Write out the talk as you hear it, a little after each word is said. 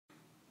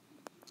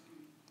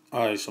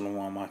All right,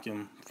 Shalom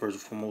Akim. First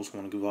and foremost, I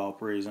want to give all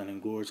praise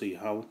and glory to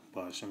Yahweh,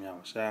 by Hashem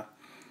Yahushua,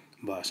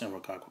 by Hashem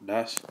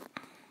Rakakodash.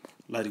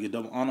 I'd like to give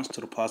double honors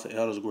to the apostle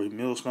elders, great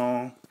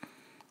millstone.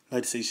 I'd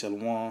like to say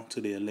Shalom to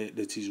the elect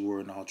that teach the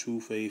word in all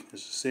true faith and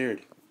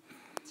sincerity.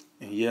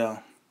 And yeah,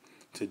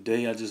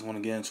 today I just want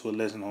to get into a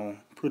lesson on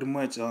pretty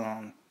much,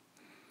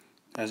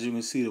 as you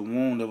can see, the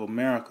wound of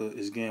America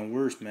is getting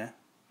worse, man.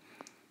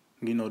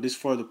 You know, this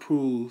further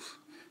proves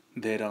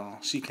that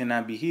she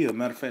cannot be healed.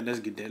 Matter of fact,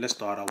 let's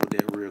start out with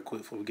that real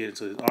quick before we get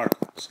into this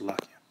article.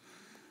 Salakia.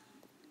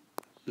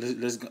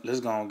 Let's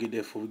go and get that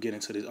before we get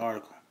into this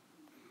article.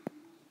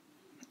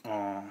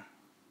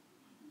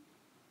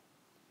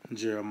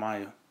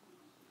 Jeremiah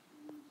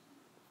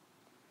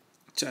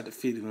chapter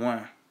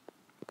 51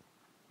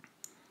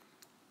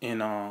 in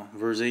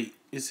verse 8.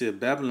 It said,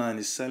 Babylon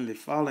is suddenly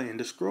fallen and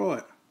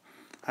destroyed.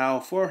 How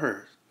for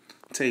her?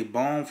 Take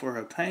balm for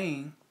her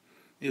pain.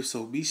 If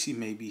so be she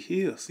may be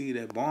healed. See,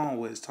 that balm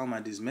was talking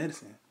about this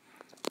medicine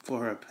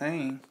for her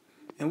pain.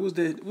 And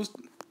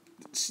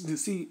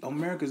see,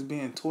 America's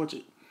being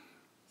tortured.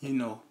 You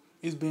know,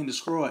 it's being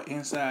destroyed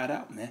inside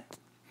out, man.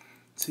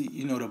 See,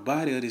 you know, the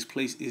body of this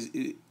place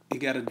it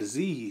got a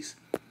disease.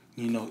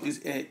 You know, it's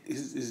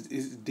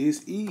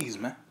dis-ease,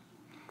 man.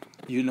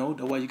 You know,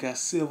 that's why you got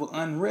civil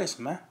unrest,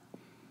 man.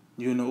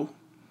 You know,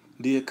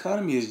 the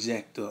economy is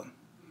jacked up.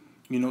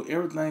 You know,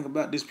 everything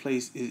about this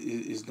place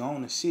is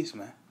gone to shit,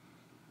 man.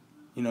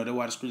 You know, that's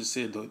why the scripture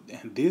said,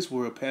 and this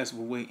world passeth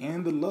away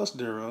and the lust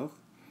thereof,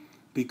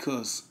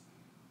 because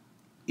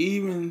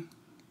even,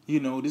 you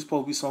know, this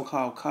supposed to be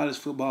so-called college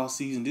football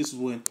season. This is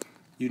when,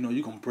 you know,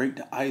 you can break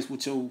the ice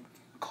with your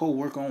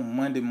co-worker on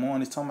Monday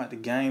morning, talking about the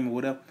game or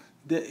whatever.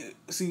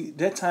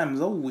 That time is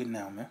over with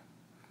now, man.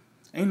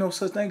 Ain't no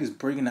such thing as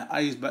breaking the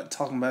ice by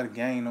talking about a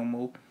game no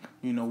more.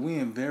 You know, we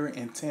in very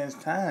intense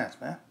times,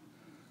 man.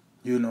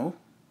 You know,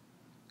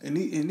 and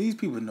these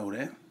people know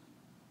that.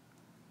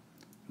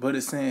 But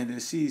it's saying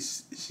that she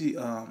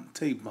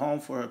take balm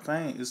for her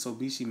pain, and so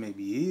be she may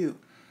be healed.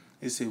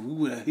 It said we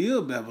would have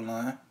healed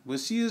Babylon, but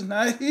she is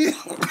not healed.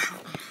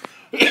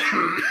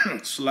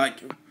 It's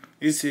like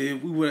it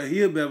said we would have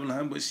healed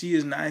Babylon, but she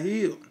is not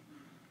healed.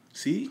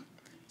 See,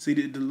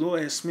 the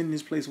Lord has smitten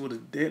this place with a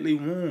deadly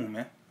wound,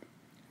 man.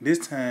 This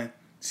time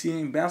she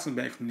ain't bouncing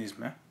back from this,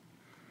 man.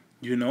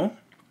 You know,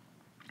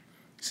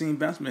 she ain't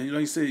bouncing back. You know,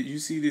 you said you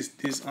see this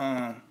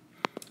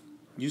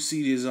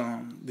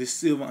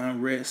civil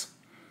unrest.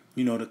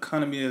 You know, the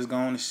economy has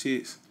gone to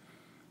shits.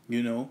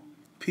 You know,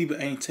 people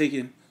ain't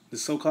taking the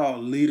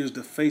so-called leaders,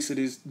 the face of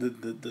this,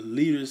 the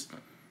leaders,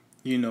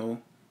 you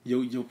know,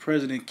 your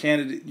presidential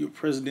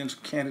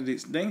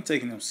candidates, they ain't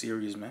taking them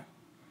serious, man.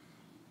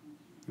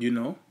 You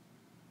know,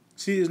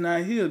 she is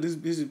not here. This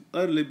is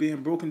utterly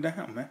being broken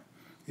down, man.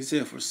 He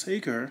said,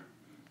 forsake her,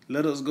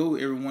 let us go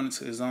everyone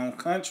into his own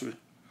country,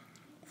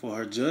 for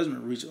her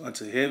judgment reach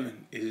unto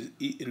heaven and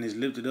is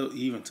lifted up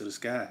even to the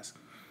skies.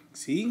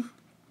 See?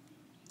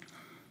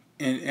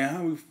 And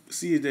how we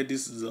see is that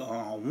this is a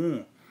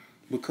wound,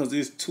 because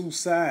there's two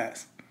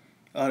sides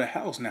of the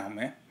house now,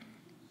 man.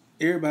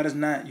 Everybody's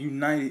not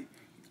united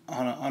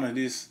under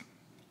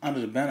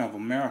the banner of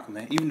America,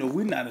 man. Even though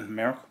we're not in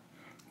America,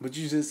 but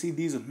you just see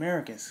these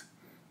Americans.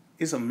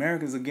 It's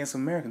Americans against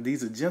Americans.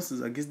 These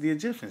Egyptians against the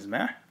Egyptians,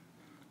 man.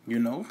 You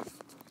know.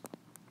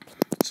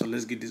 So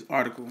let's get this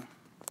article,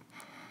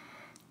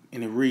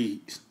 and it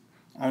reads,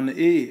 "On the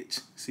edge."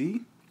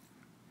 See.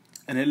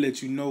 And it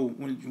lets you know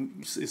when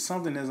it's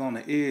something that's on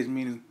the edge,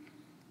 meaning,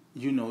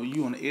 you know,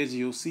 you on the edge of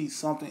your seat,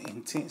 something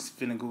intense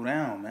finna go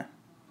down, man.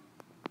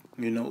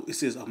 You know, it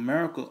says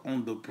America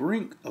on the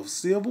brink of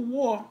civil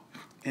war,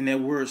 and that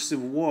word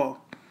civil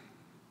war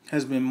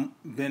has been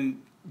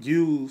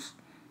used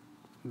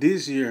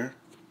this year.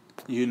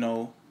 You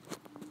know,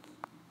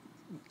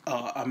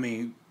 I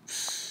mean,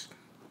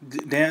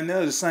 down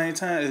there at the same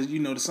time as, you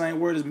know, the same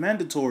word is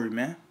mandatory,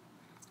 man.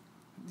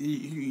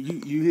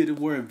 You hear the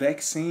word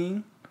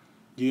vaccine.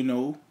 You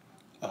know,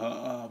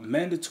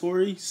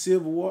 mandatory,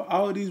 civil war,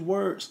 all of these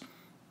words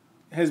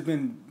has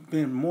been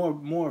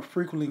more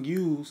frequently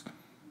used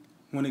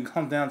when it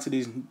comes down to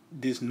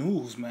this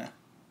news, man.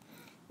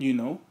 You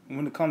know,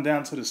 when it comes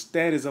down to the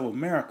status of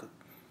America,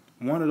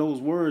 one of those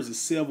words is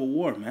civil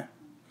war, man.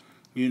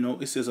 You know,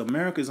 it says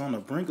America is on the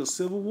brink of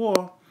civil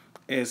war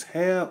as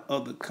half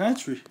of the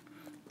country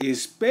they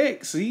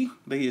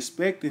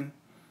expecting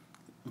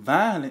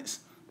violence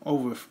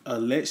over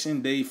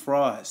election day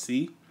fraud,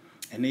 see?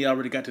 And they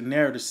already got the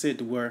narrative set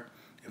to where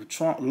if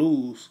Trump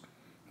lose,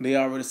 they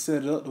already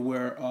set it up to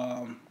where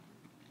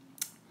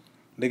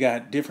they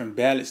got different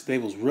ballots. They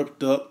was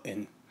ripped up,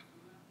 and,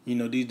 you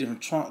know, these different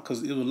Trump,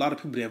 because there was a lot of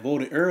people that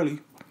voted early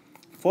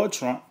for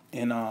Trump,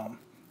 and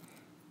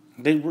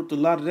they ripped a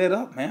lot of that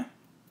up, man.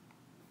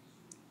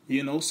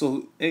 You know,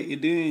 so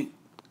it did.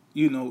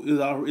 You know,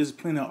 there's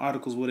plenty of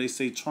articles where they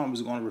say Trump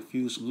is going to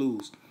refuse to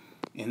lose,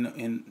 and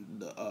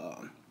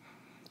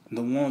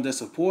the ones that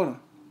support him,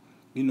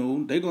 you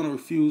know, they're going to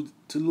refuse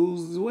to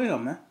lose as well,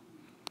 man.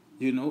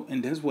 You know,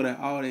 and that's where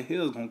all that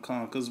hell is going to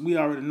come. Because we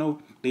already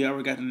know they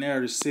already got the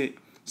narrative set.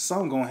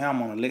 Something going to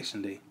happen on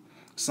election day.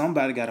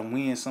 Somebody got to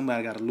win,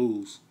 somebody got to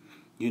lose,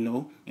 you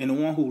know. And the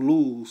one who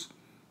lose,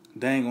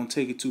 they ain't going to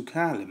take it too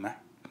kindly, man.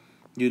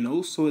 You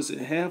know, so it's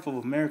half of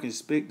Americans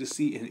expect to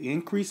see an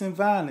increase in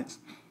violence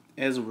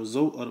as a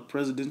result of the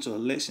presidential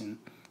election,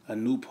 a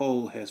new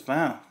poll has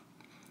found.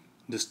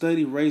 The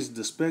study raises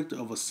the specter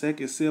of a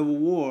second civil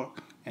war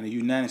in the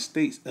United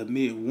States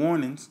amid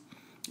warnings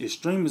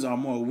extremists are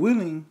more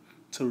willing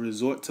to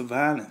resort to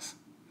violence.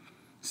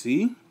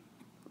 See?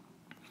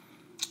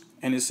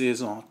 And it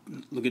says,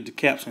 look at the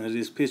caption of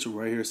this picture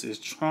right here. It says,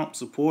 Trump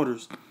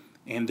supporters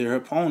and their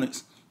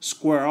opponents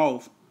square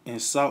off in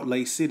Salt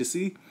Lake City.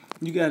 See?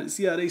 You got to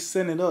see how they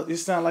set it up. It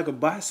sounds like a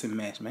boxing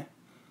match, man.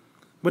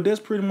 But that's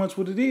pretty much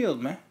what it is,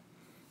 man.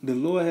 The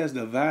Lord has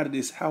divided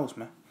this house,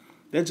 man.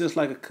 That's just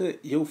like a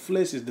cut. Your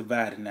flesh is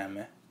divided now,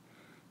 man.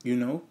 You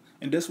know?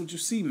 And that's what you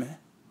see, man.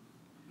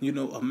 You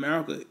know,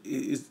 America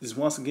is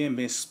once again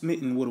been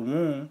smitten with a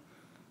wound.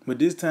 But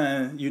this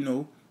time, you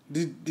know,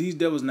 these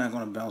devils not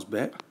going to bounce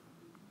back.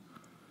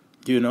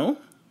 You know?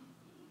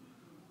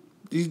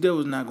 These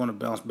devils not going to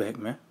bounce back,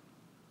 man.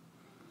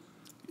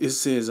 It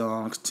says,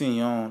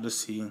 continue on. Let's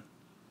see.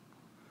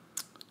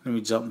 Let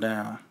me jump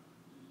down.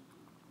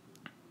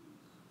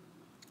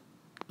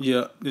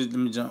 Yeah, let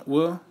me jump.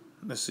 Well,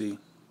 let's see.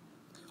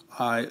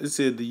 All right, it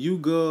said the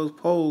YouGov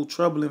poll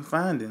troubling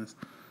findings.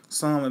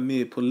 Some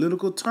amid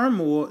political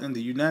turmoil in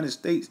the United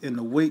States in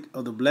the wake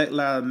of the Black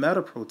Lives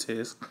Matter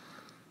protests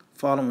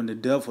following the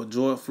death of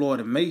George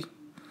Floyd in May.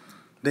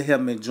 They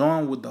have been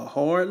joined with the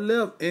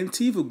hard-left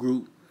Antifa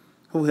group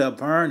who have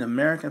burned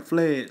American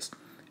flags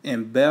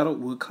and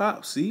battled with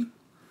cops. See?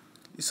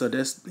 So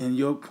that's in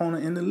your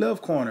opponent in the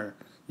left corner.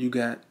 You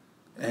got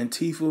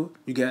Antifa.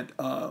 You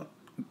got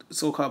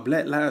so-called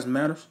Black Lives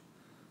Matter.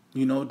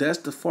 You know, that's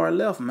the far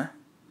left, man.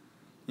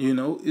 You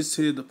know, it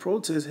said the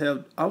protests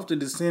have often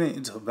descended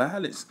into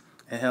violence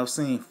and have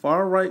seen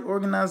far-right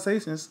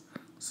organizations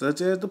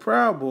such as the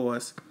Proud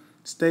Boys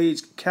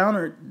stage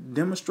counter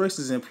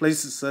demonstrations in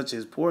places such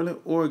as Portland,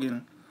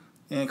 Oregon,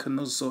 and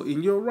Kenosha. So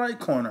in your right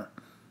corner,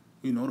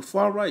 you know, the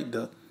far right,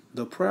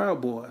 the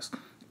Proud Boys,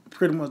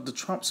 pretty much the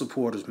Trump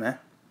supporters, man.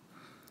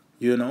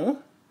 You know?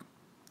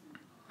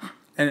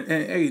 And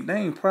hey, they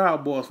ain't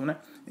Proud Boys from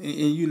that. And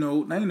you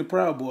know, they ain't the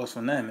Proud Boys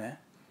from that, man.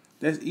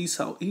 That's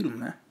Esau Edom,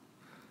 man.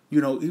 You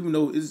know, even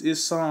though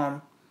it's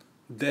some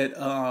that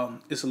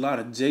it's a lot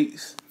of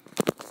Jakes,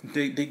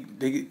 they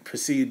get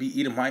perceived to be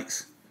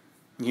Edomites.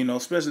 You know,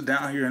 especially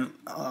down here in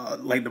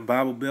like the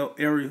Bible Belt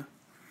area.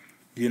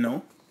 You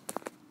know,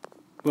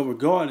 but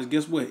regardless,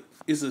 guess what?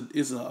 It's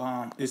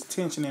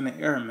tension in the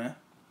air, man.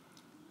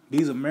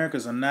 These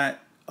Americans are not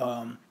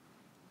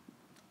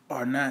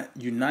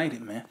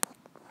united, man.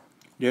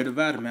 They're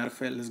divided. Matter of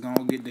fact, let's go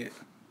and get that.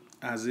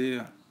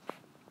 Isaiah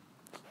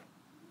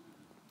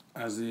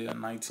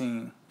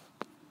 19.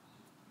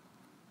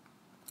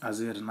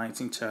 Isaiah the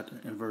 19th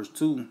chapter in verse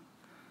 2.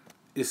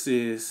 It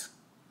says,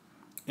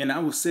 and I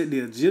will set the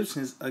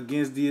Egyptians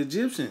against the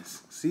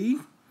Egyptians. See?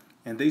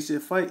 And they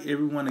shall fight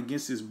everyone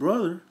against his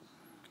brother,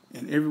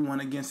 and everyone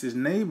against his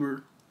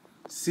neighbor,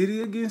 city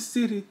against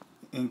city,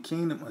 and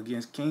kingdom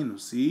against kingdom.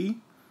 See?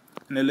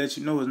 And they let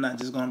you know it's not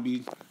just going to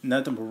be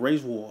nothing but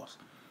race wars.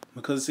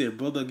 Because it said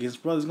brother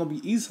against brother. It's going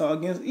to be Esau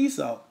against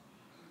Esau.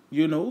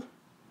 You know?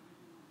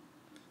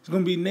 It's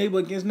going to be neighbor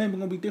against neighbor. It's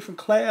going to be different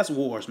class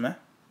wars, man.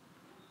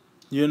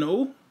 You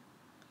know?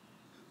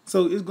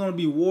 So it's going to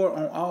be war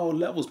on all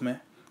levels,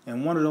 man.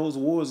 And one of those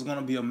wars is going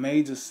to be a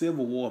major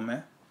civil war,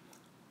 man.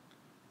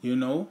 You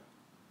know?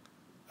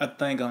 I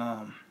think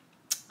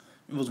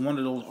it was one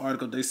of those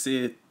articles they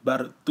said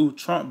through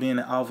Trump being in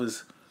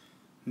office,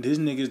 this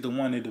nigga is the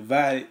one that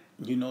divided,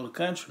 you know, the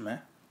country,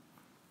 man.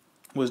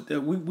 Was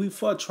that we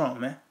fought Trump,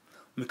 man.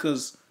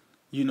 Because,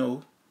 you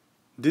know,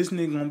 this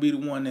nigga going to be the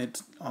one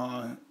that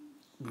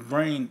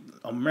bring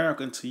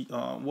America into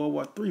World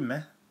War III,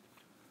 man.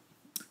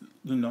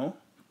 You know,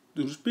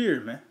 through the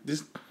spirit, man.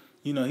 This,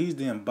 you know, he's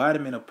the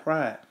embodiment of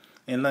pride.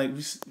 And like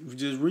we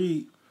just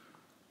read,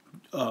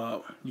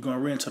 you're gonna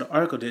read into the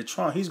article that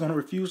Trump, he's gonna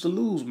refuse to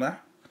lose, man.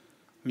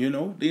 You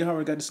know, they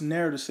already got this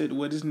narrative said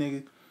where this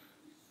nigga,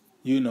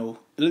 you know,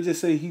 let's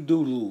just say he do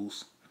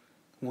lose.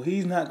 Well,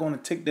 he's not gonna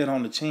take that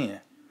on the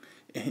chin.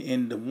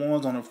 And the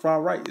ones on the far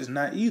right is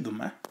not either,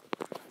 man.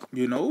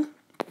 You know?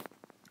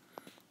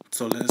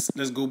 So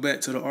let's go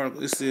back to the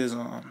article. It says,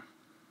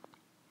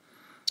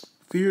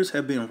 fears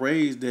have been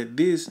raised that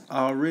this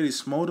already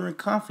smoldering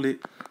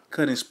conflict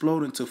could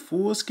explode into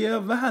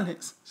full-scale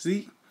violence.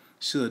 See,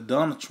 should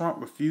Donald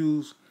Trump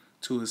refuse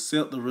to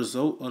accept the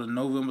result of the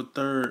November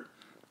 3rd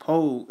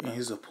poll and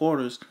his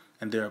supporters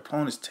and their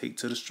opponents take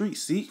to the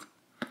streets. See,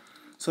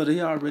 so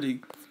they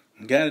already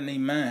got in their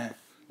mind,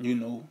 you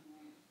know,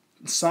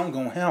 something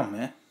gonna happen,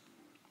 man.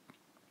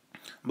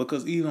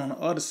 Because even on the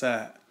other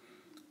side,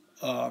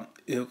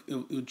 if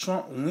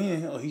Trump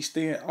win or he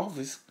stay in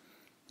office,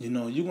 you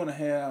know, you're gonna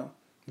have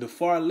the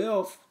far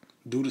left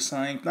do the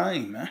same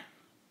thing, man.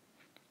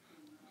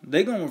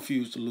 They gonna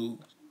refuse to lose.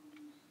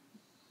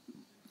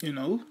 You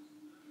know,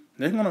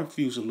 they're gonna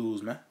refuse to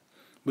lose, man.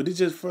 But it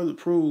just further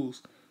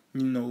proves,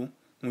 you know,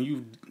 when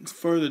you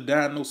further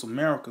diagnose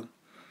America,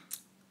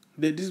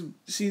 that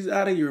she's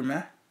out of here,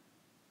 man.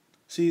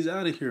 She's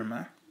out of here,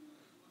 man.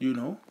 You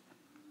know.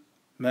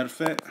 Matter of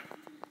fact,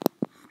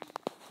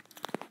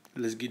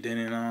 let's get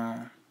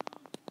that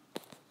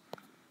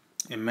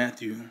in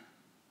Matthew.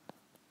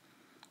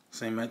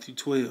 St. Matthew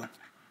 12.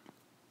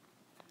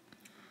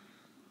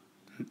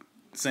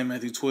 St.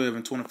 Matthew 12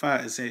 and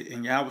 25, it said,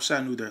 and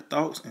Yahushua knew their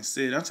thoughts and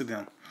said unto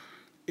them,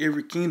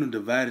 every kingdom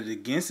divided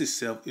against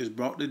itself is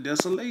brought to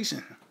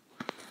desolation.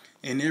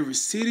 And every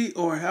city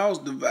or house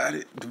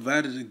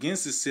divided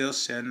against itself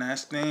shall not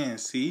stand.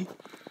 See?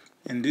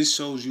 And this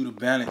shows you the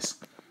balance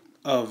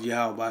of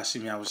Yahweh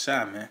Hashem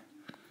Yahushua, man.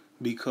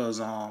 Because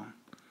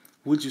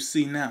what you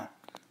see now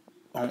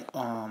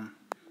on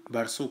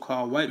by the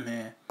so-called white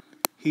man,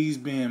 he's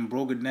being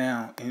broken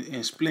down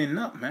and splitting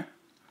up, man.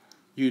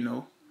 You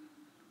know.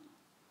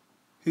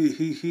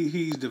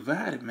 He's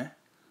divided, man.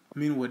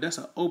 Meanwhile, that's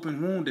an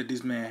open wound that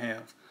this man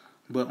has.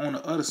 But on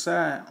the other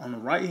side, on the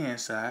right-hand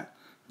side,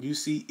 you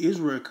see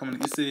Israel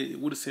coming. It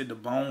would have said the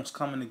bones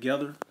coming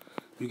together.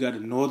 You got the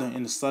northern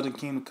and the southern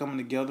kingdom coming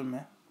together,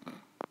 man.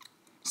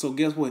 So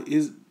guess what?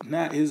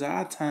 Now is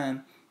our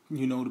time,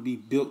 you know, to be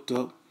built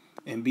up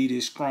and be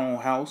this strong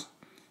house.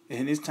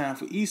 And it's time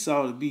for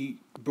Esau to be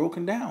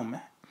broken down,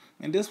 man.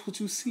 And that's what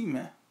you see,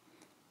 man.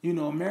 You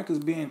know, America's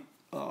being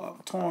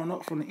torn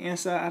up from the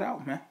inside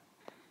out, man.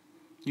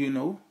 You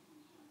know.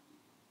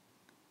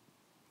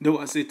 Though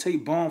I said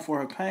take balm for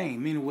her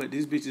pain. Meaning what?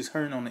 This bitch is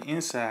hurting on the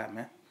inside,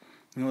 man.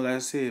 You know, like I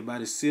said, by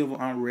the civil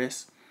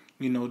unrest.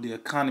 You know, the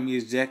economy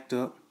is jacked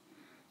up.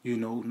 You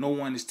know, no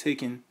one is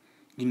taking,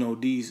 you know,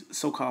 these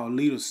so-called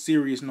leaders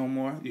serious no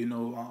more. You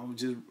know,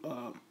 it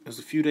was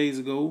a few days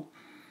ago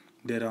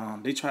that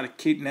they try to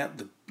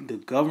kidnap the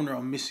governor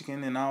of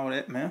Michigan and all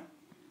that, man.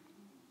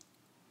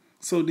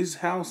 So this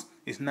house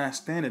is not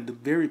standing. The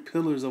very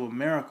pillars of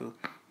America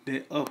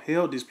that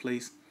upheld this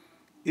place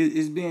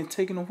is being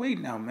taken away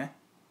now, man.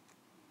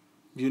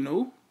 You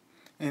know?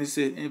 And it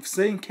said, if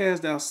Satan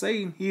cast out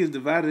Satan, he is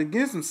divided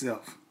against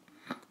himself.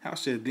 How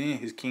shall then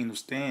his kingdom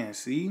stand?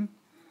 See?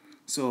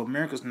 So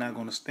America's not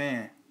going to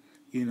stand.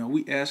 You know,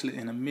 we actually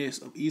in the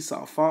midst of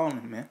Esau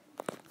falling, man.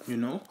 You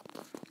know?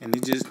 And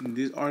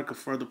this article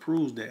further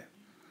proves that.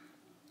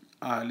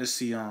 Alright, let's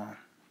see.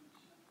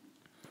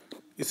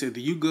 It said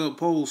the YouGov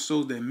poll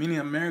shows that many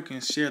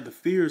Americans share the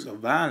fears of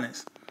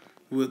violence,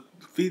 with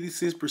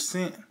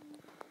 56%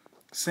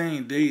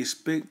 saying they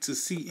expect to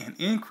see an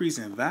increase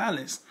in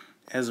violence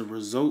as a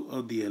result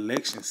of the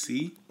election.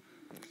 See?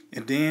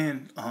 And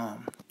then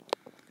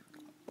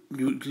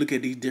you look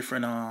at these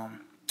different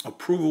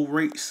approval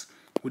rates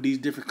with these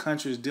different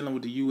countries dealing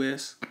with the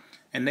U.S.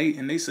 and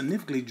they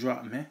significantly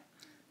dropped, man.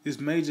 It's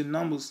major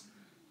numbers,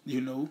 you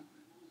know,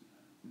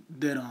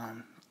 that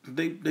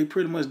they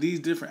pretty much, these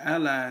different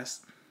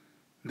allies,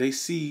 they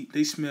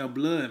smell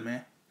blood,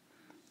 man.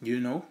 You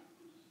know?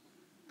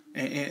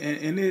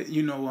 And it,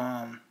 you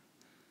know,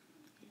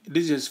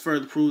 this just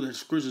further proves that the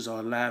scriptures are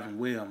alive and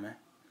well, man.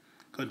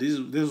 Because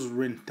this was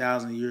written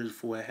thousands of years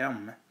before it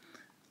happened, man.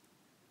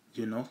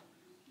 You know?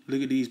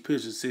 Look at these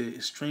pictures. It said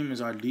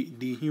extremists are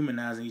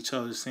dehumanizing each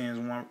other,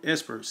 saying one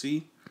expert.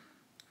 See?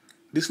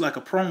 This is like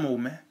a promo,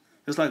 man.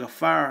 It's like a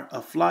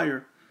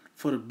flyer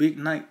for the big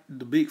night,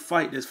 the big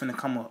fight that's finna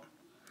come up.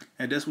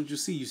 And that's what you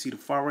see. You see the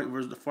far right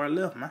versus the far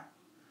left, man.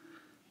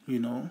 You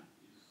know?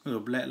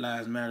 Black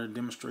Lives Matter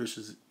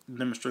demonstrators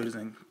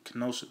in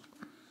Kenosha.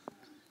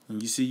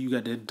 And you see you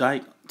got that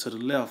dyke to the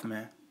left,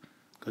 man.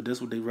 Because that's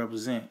what they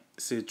represent.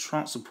 It said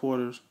Trump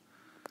supporters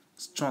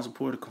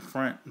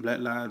confront Black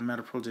Lives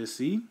Matter protest.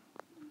 See?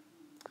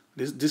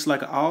 This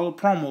like all a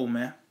promo,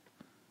 man.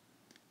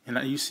 And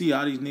you see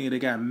all these niggas, they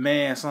got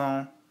masks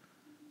on.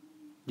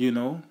 You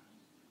know?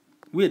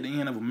 We at the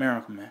end of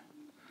America, man.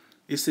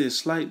 It says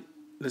slightly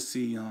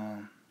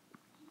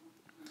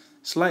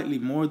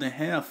more than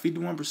half,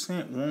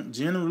 51%, won't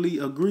generally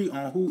agree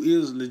on who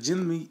is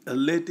legitimately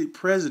elected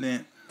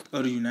president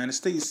of the United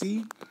States.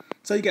 See?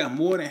 So you got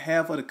more than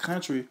half of the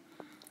country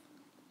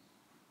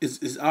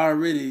is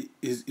already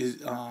they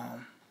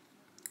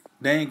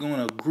ain't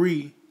gonna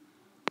agree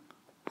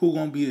who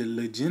gonna be the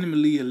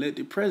legitimately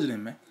elected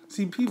president, man.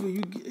 See, people,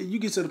 you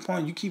get to the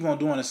point you keep on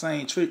doing the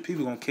same trick,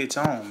 people gonna catch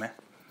on, man.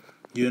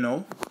 You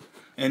know?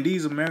 And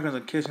these Americans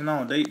are catching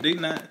on. They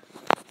not,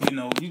 you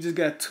know, you just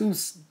got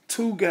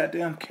two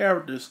goddamn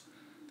characters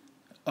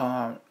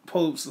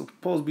supposed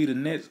to be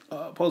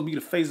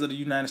the face of the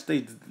United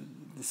States,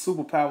 the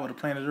superpower of the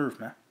planet Earth,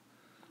 man.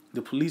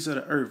 The police of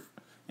the earth.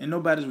 And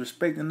nobody's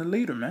respecting the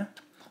leader, man.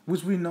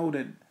 Which we know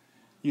that,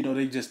 you know,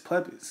 they just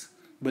puppets.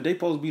 But they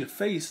supposed to be the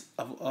face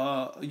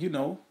of you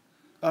know,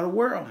 of the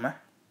world, man.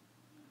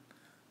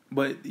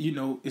 But, you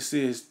know, it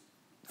says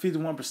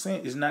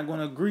 51% is not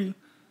gonna agree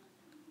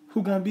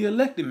who gonna be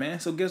elected, man.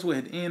 So guess what?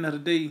 At the end of the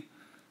day,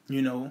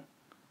 you know,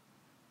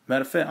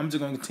 matter of fact, I'm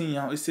just gonna continue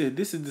on. It said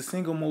this is the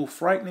single most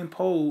frightening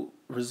poll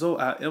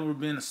result I've ever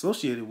been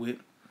associated with.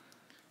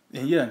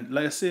 And yeah,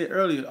 like I said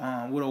earlier,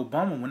 with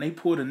Obama, when they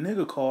pulled a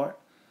nigger card,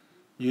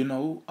 you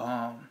know,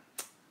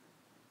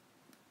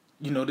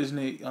 this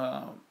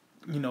nigga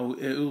you know,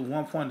 it was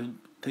one point that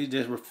they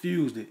just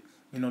refused it.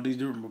 You know, these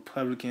different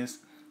Republicans,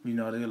 you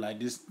know, they were like,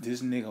 this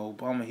nigga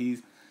Obama,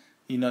 he's,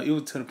 you know, it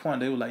was to the point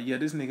they were like, yeah,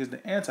 this nigga's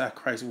the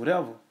Antichrist,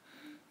 whatever.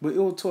 But it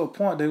was to a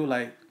point they were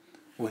like,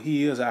 well,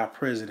 he is our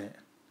president.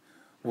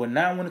 Well,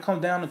 now when it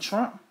comes down to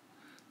Trump,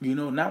 you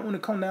know, not when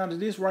it comes down to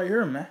this right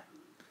here, man.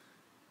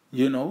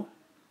 You know,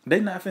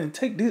 they not finna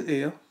take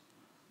this L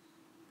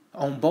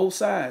on both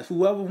sides.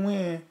 Whoever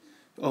win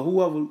or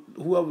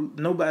whoever,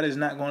 nobody's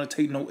not gonna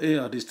take no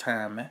L this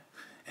time, man.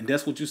 And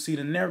that's what you see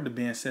the narrative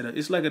being set up.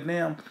 It's like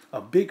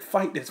a big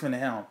fight that's finna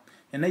happen,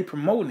 and they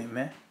promoting it,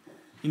 man.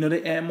 You know,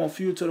 they add more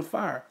fuel to the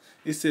fire.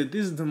 It said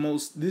this is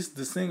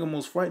the single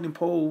most frightening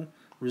poll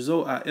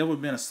result I ever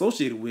been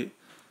associated with,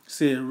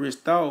 said Rich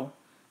Thau,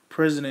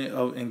 president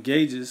of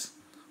Engages,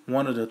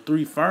 one of the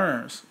three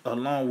firms,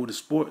 along with the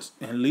sports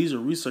and leisure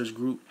research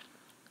group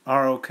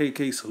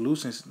ROKK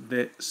Solutions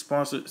that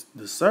sponsored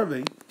the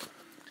survey.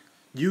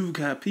 You've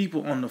got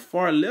people on the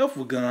far left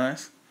with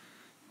guns,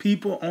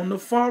 people on the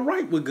far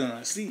right with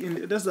guns. See, and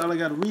that's all I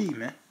got to read,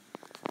 man.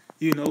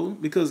 You know,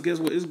 because guess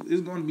what? It's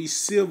going to be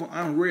civil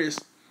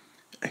unrest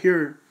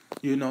here,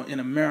 you know, in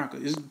America.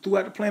 It's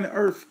throughout the planet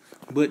Earth,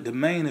 but the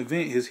main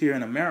event is here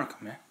in America,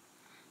 man.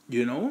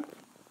 You know,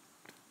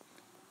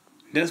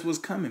 that's what's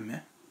coming,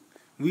 man.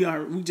 We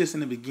just in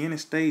the beginning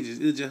stages.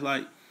 It's just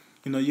like,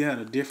 you know, you had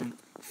the different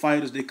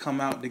fighters. They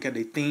come out, they got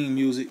their theme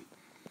music.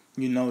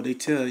 You know, they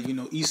tell, you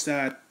know, each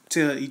side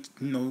tell each,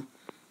 you know,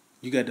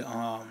 you got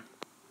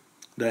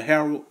the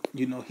herald.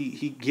 You know,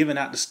 he giving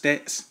out the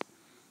stats.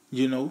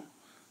 You know,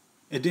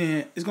 and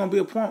then it's gonna be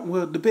a point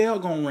where the bell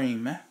gonna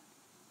ring, man.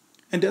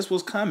 And that's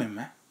what's coming,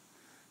 man.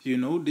 You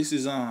know, this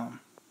is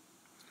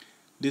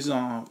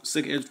 2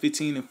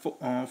 15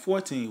 and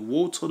 14.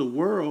 Woe to the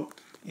world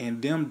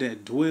and them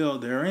that dwell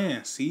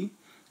therein. See?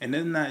 And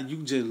that's not you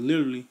just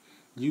literally,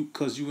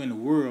 because you in the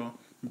world,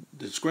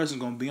 the discretion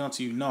is going to be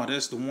unto you. No,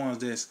 that's the ones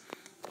that's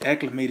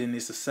acclimated in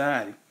this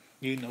society.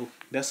 You know,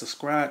 that's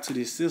subscribed to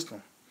this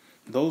system.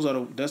 Those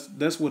are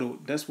that's who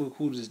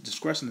the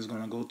discretion is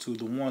going to go to.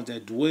 The ones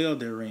that dwell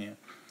therein.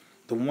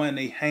 The one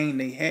they hang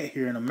they hat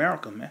here in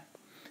America, man.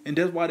 And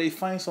that's why they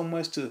find so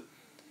much to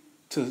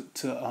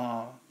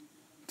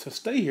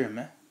stay here,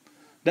 man.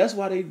 That's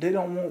why they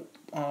don't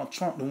want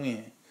Trump to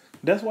win.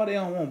 That's why they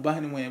don't want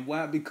Biden to win.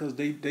 Why? Because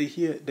they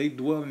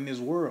dwell in this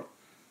world.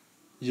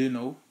 You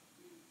know,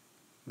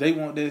 they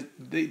want that.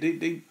 They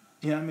you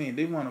know what I mean.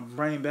 They want to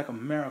bring back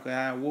America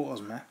how it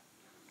was, man.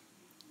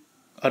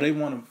 Or they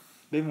want to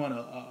you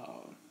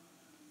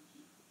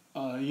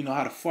know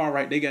how the far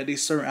right, they got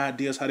these certain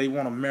ideas how they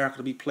want America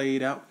to be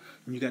played out,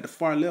 and you got the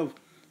far left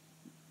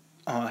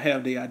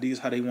have their ideas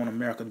how they want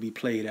America to be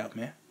played out,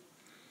 man.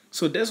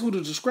 So that's who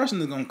the discretion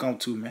is gonna come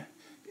to, man.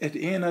 At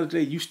the end of the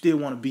day, you still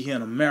want to be here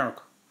in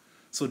America.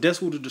 So that's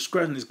who the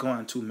discretion is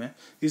going to, man.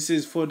 It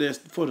says for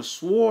the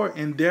sword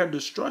and their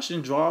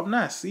destruction draw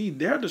not. See,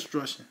 their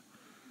destruction.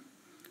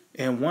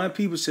 And one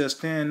people shall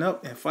stand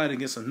up and fight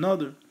against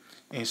another,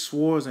 and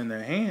swords in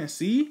their hands.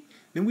 See?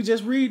 Then we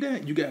just read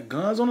that. You got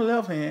guns on the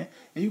left hand,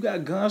 and you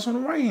got guns on the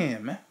right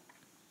hand, man.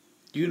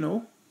 You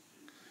know?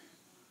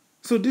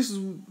 So this is,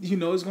 you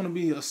know, it's going to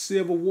be a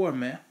civil war,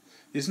 man.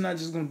 It's not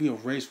just going to be a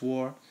race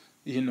war.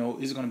 You know,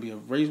 it's going to be a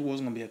race war.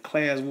 It's going to be a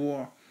class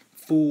war,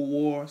 food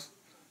wars.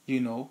 You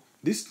know,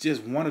 this is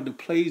just one of the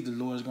plagues the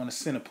Lord is going to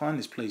send upon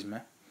this place,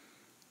 man.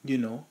 You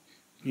know,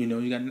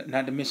 you got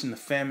not to mention the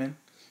famine.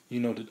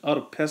 You know, the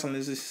other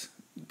pestilences.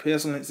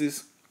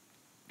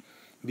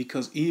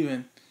 Because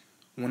even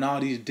when all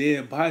these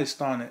dead bodies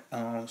starting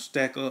to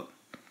stack up,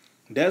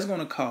 that's going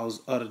to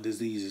cause other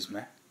diseases,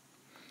 man.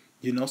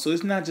 You know, so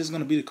it's not just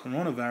going to be the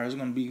coronavirus. It's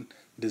going to be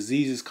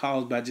diseases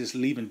caused by just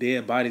leaving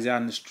dead bodies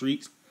out in the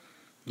streets,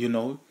 you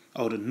know,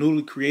 or the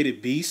newly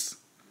created beasts,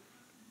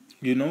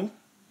 you know.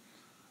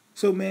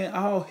 So, man,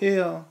 all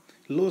hell,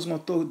 the Lord's going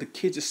to throw the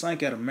kitchen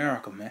sink at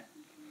America, man.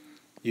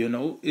 You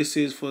know, it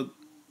says,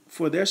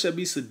 for there shall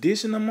be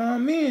sedition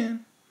among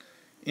men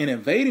in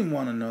invading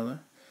one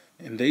another,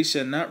 and they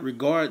shall not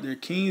regard their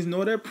kings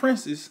nor their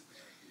princes.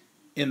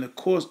 In the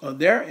course of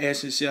their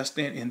actions shall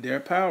stand in their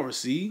power.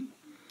 See?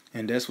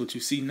 And that's what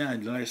you see now.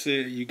 Like I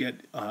said, you got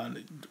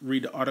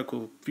read the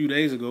article a few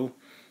days ago.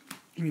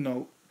 You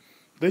know,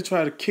 they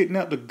try to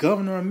kidnap the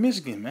governor of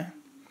Michigan, man.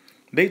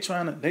 That's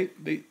why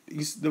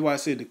I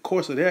said the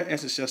course of their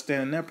actions shall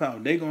stand in their power.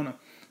 They're gonna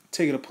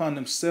take it upon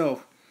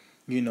themselves,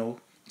 you know,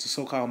 to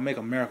so-called make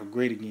America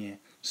great again,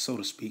 so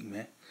to speak,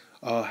 man.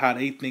 How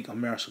they think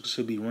America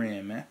should be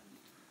ran, man.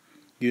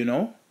 You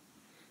know?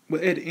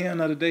 But at the end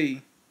of the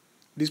day,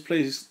 this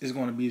place is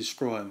going to be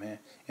destroyed, man.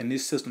 And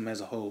this system as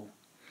a whole.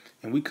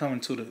 And we coming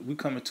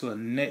to a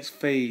next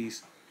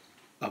phase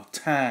of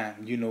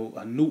time, you know,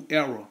 a new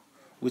era,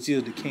 which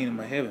is the kingdom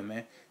of heaven,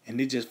 man.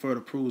 And it just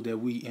further proves that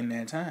we in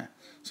that time.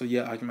 So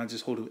yeah, I can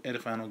just hold it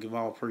edifying and give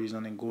all praise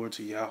and glory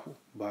to Yahweh,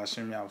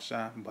 Ba'ashem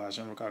Yahushua,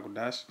 Ba'ashem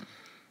Rakakadash.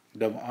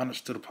 Double honors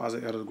to the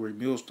positive elder of the great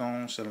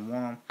millstone,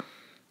 Shalom,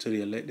 to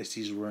the elect that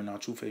sees the word in our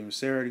true faith and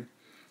sincerity.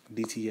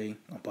 DTA,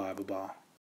 Abba, Abba.